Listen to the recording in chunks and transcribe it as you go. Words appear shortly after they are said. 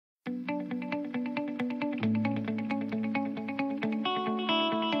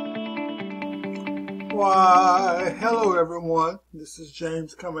Why, hello everyone. This is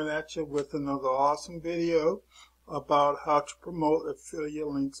James coming at you with another awesome video about how to promote affiliate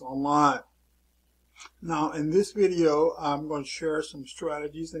links online. Now, in this video, I'm going to share some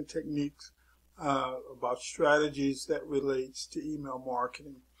strategies and techniques about strategies that relates to email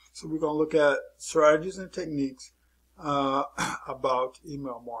marketing. So we're going to look at strategies and techniques about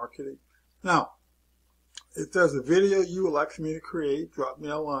email marketing. Now, if there's a video you would like for me to create, drop me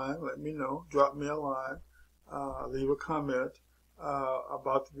a line, let me know, drop me a line, leave a comment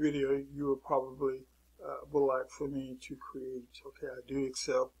about the video you would probably would like for me to create. Okay, I do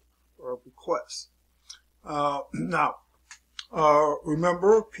accept requests. Now,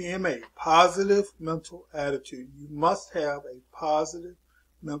 remember PMA, positive mental attitude. You must have a positive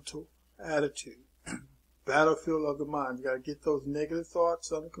mental attitude. Battlefield of the mind. You got to get those negative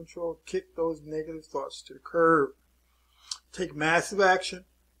thoughts under control. Kick those negative thoughts to the curb. Take massive action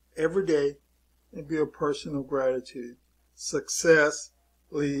every day and be a person of gratitude. Success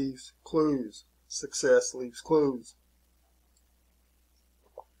leaves clues. Success leaves clues.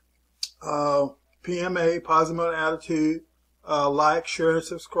 PMA, positive mental attitude. Like, share, and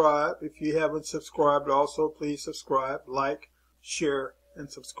subscribe. If you haven't subscribed also, please subscribe, like, share,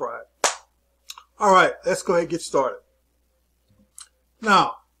 and subscribe. All right, let's go ahead and get started.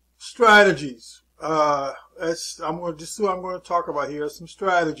 Now, strategies. This is what I'm going to talk about here. Some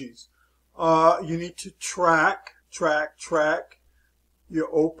strategies. You need to track your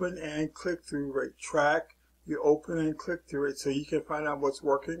open and click-through rate. Track your open and click-through rate so you can find out what's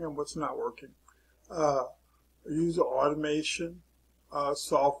working and what's not working. Use automation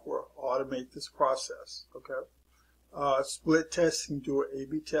software. Automate this process. Okay. Split testing. Do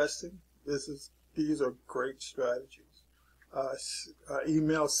A/B testing. These are great strategies.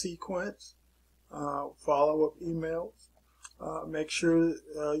 Email sequence, follow-up emails. Make sure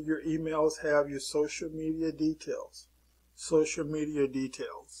your emails have your social media details. Social media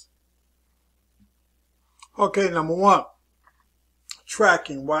details. Okay, number one,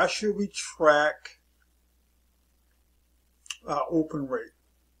 tracking. Why should we track open rate?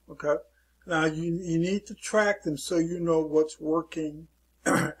 Okay. Now, you need to track them so you know what's working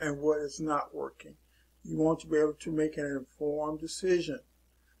and what is not working. You want to be able to make an informed decision.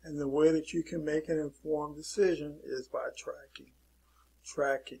 And the way that you can make an informed decision is by tracking.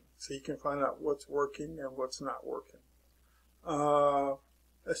 Tracking. So you can find out what's working and what's not working.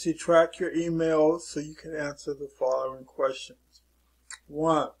 Let's see, track your emails so you can answer the following questions.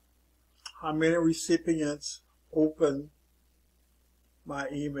 1. How many recipients open my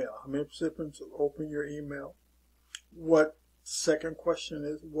email? How many recipients open your email? Second question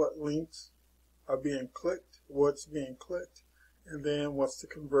is, what links are being clicked, what's being clicked, and then what's the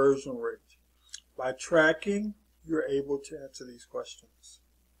conversion rate. By tracking, you're able to answer these questions.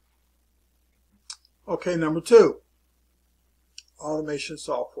 Okay, number 2, automation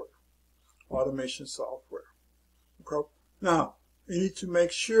software. Automation software. Okay. Now, you need to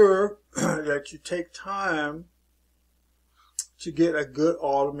make sure that you take time to get a good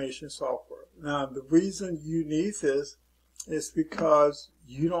automation software. Now, the reason you need this is because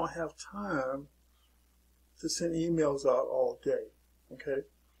you don't have time to send emails out all day, okay?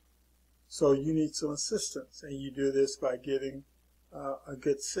 So you need some assistance, and you do this by getting a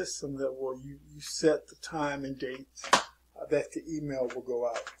good system that will you set the time and date that the email will go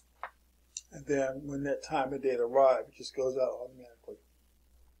out. And then when that time and date arrive, it just goes out automatically.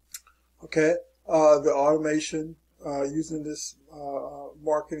 Okay, the automation using this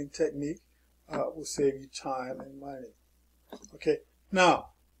marketing technique will save you time and money. Okay, now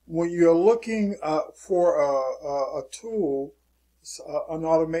when you're looking for a tool, an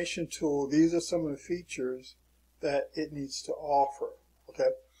automation tool, these are some of the features that it needs to offer.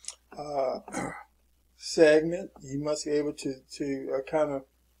 Okay, segment. You must be able to kind of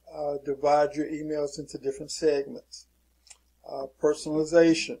divide your emails into different segments.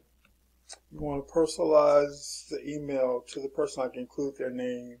 Personalization. You want to personalize the email to the person, like include their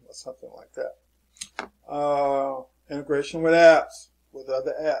name or something like that. Integration with apps, with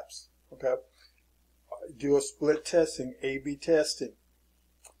other apps. Okay. Do a split testing, A/B testing.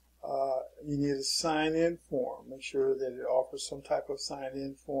 You need a sign-in form. Make sure that it offers some type of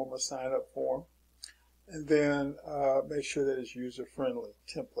sign-in form or sign-up form. And then make sure that it's user-friendly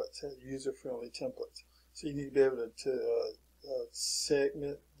templates, has user-friendly templates. So you need to be able to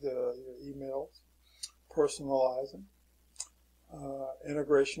segment your emails, personalize them,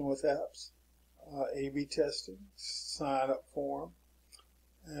 integration with apps, A/B testing, sign-up form,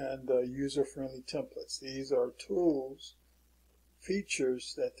 and user-friendly templates. These are tools,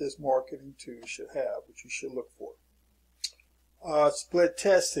 features that this marketing tool should have, which you should look for. Split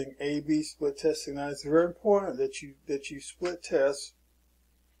testing, A/B split testing. Now it's very important that you split test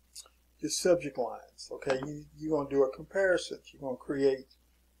your subject lines. Okay, you're going to do a comparison. You're going to create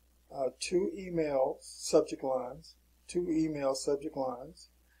two email subject lines,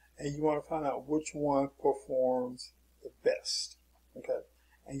 and you want to find out which one performs the best. Okay,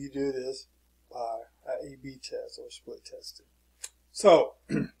 and you do this by an A/B test or split testing. So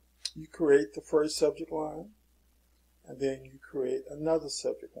you create the first subject line, and then you create another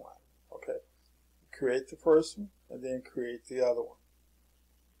subject line. Okay, you create the first one, and then create the other one.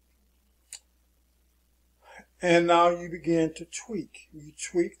 And now you begin to tweak. You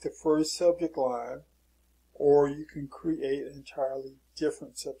tweak the first subject line, or you can create an entirely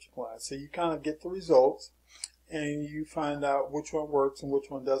different subject line. So you kind of get the results, and you find out which one works and which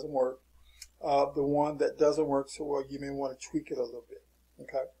one doesn't work. The one that doesn't work so well, you may want to tweak it a little bit.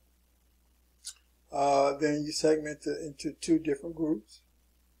 Okay. Then you segment it into two different groups.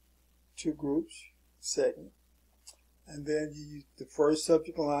 Segment. And then you use the first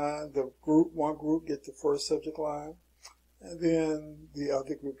subject line, one group get the first subject line, and then the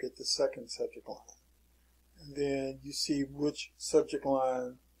other group get the second subject line. And then you see which subject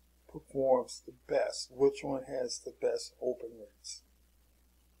line performs the best, which one has the best open rates.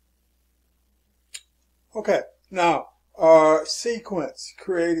 Okay, now sequence,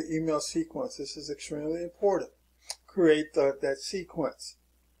 create an email sequence. This is extremely important. Create that sequence.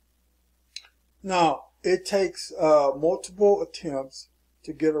 Now, it takes multiple attempts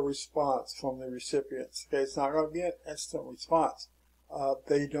to get a response from the recipients. Okay, it's not going to be an instant response.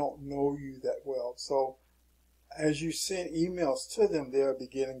 They don't know you that well. So as you send emails to them, they're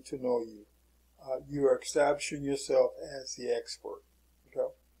beginning to know you. You are establishing yourself as the expert.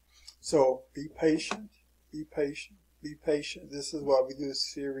 Okay, so be patient, be patient, be patient. This is why we do a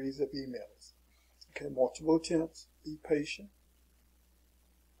series of emails. Okay, multiple attempts, be patient.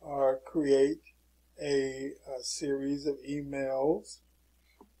 Create a series of emails.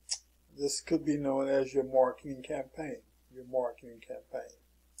 This could be known as your marketing campaign.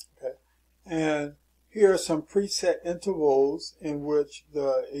 Okay, and here are some preset intervals in which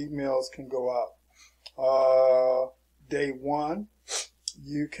the emails can go out. Day 1,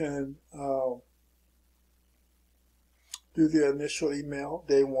 you can do the initial email,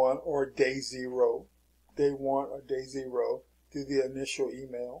 day 1, or day 0. Day 1 or day 0, do the initial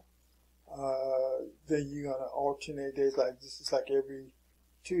email. Then you're going to alternate days, like this is like every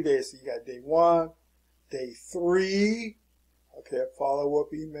 2 days. So you got day 1, day 3, okay, a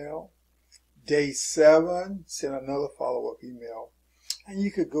follow-up email. Day 7, send another follow-up email. And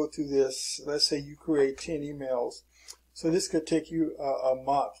you could go through this. Let's say you create 10 emails. So this could take you a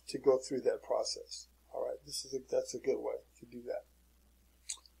month to go through that process. All right, that's a good way to do that.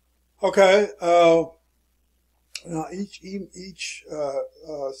 Okay, now each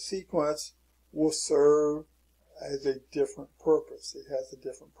sequence will serve as a different purpose. It has a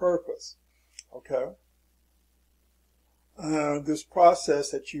different purpose. Okay. This process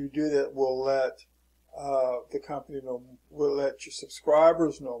that you do that will let the company know, will let your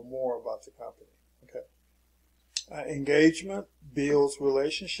subscribers know more about the company. Okay. Engagement builds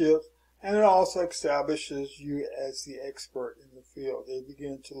relationships, and it also establishes you as the expert in the field. They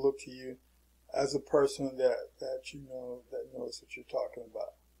begin to look to you as a person that you know, that knows what you're talking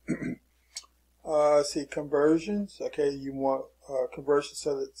about. See, conversions. Okay, you want conversions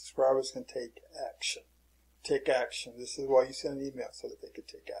so that subscribers can take action. Take action. This is why you send an email, so that they can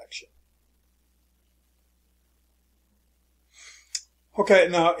take action. Okay,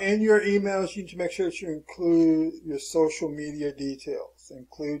 now in your emails, you need to make sure that you include your social media details.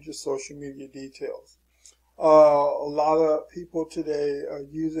 Include your social media details. A lot of people today are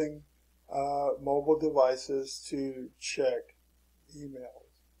using mobile devices to check emails.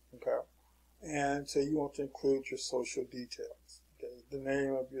 Okay, and so you want to include your social details. Okay, the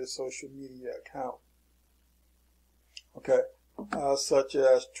name of your social media account. Okay, such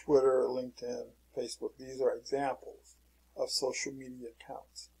as Twitter, LinkedIn, Facebook. These are examples of social media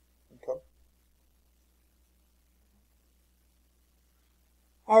accounts. Okay.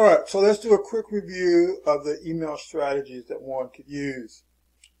 All right, so let's do a quick review of the email strategies that one could use.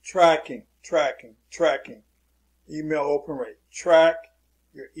 Tracking. Email open rate. Track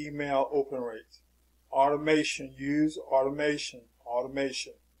your email open rate. Automation. Use automation.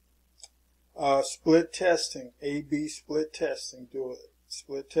 Split testing. A/B split testing. Do it.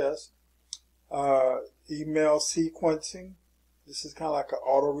 Split test. Email sequencing. This is kind of like an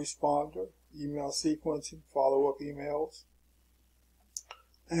autoresponder. Email sequencing. Follow-up emails.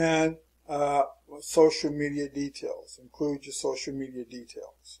 And social media details. Include your social media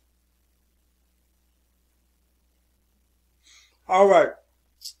details. All right.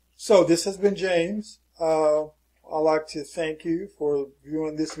 So this has been James. I'd like to thank you for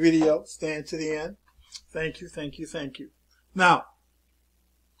viewing this video, staying to the end. Thank you, thank you, thank you. Now,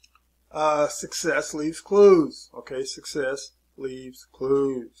 success leaves clues. Okay, success leaves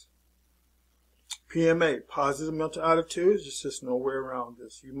clues. PMA, positive mental attitude, there's just no way around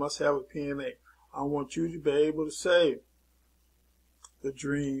this. You must have a PMA. I want you to be able to say, the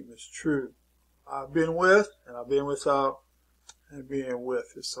dream is true. I've been with, and I've been without, and being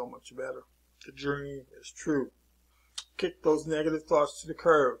with is so much better. The dream is true. Kick those negative thoughts to the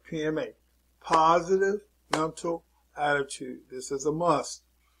curb. PMA, positive mental attitude. This is a must.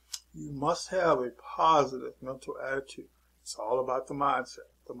 You must have a positive mental attitude. It's all about the mindset.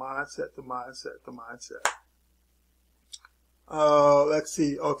 The mindset, the mindset, the mindset. Let's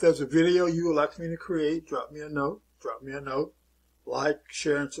see. Oh, if there's a video you would like me to create, drop me a note. Drop me a note. Like,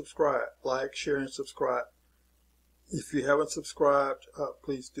 share, and subscribe. Like, share, and subscribe. If you haven't subscribed,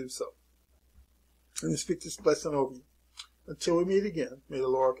 please do so. Let me speak this blessing over you. Until we meet again, may the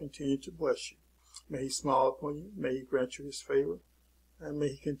Lord continue to bless you. May He smile upon you. May He grant you His favor. And may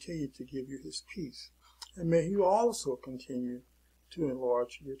He continue to give you His peace. And may He also continue to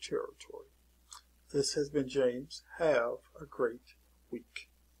enlarge your territory. This has been James. Have a great week.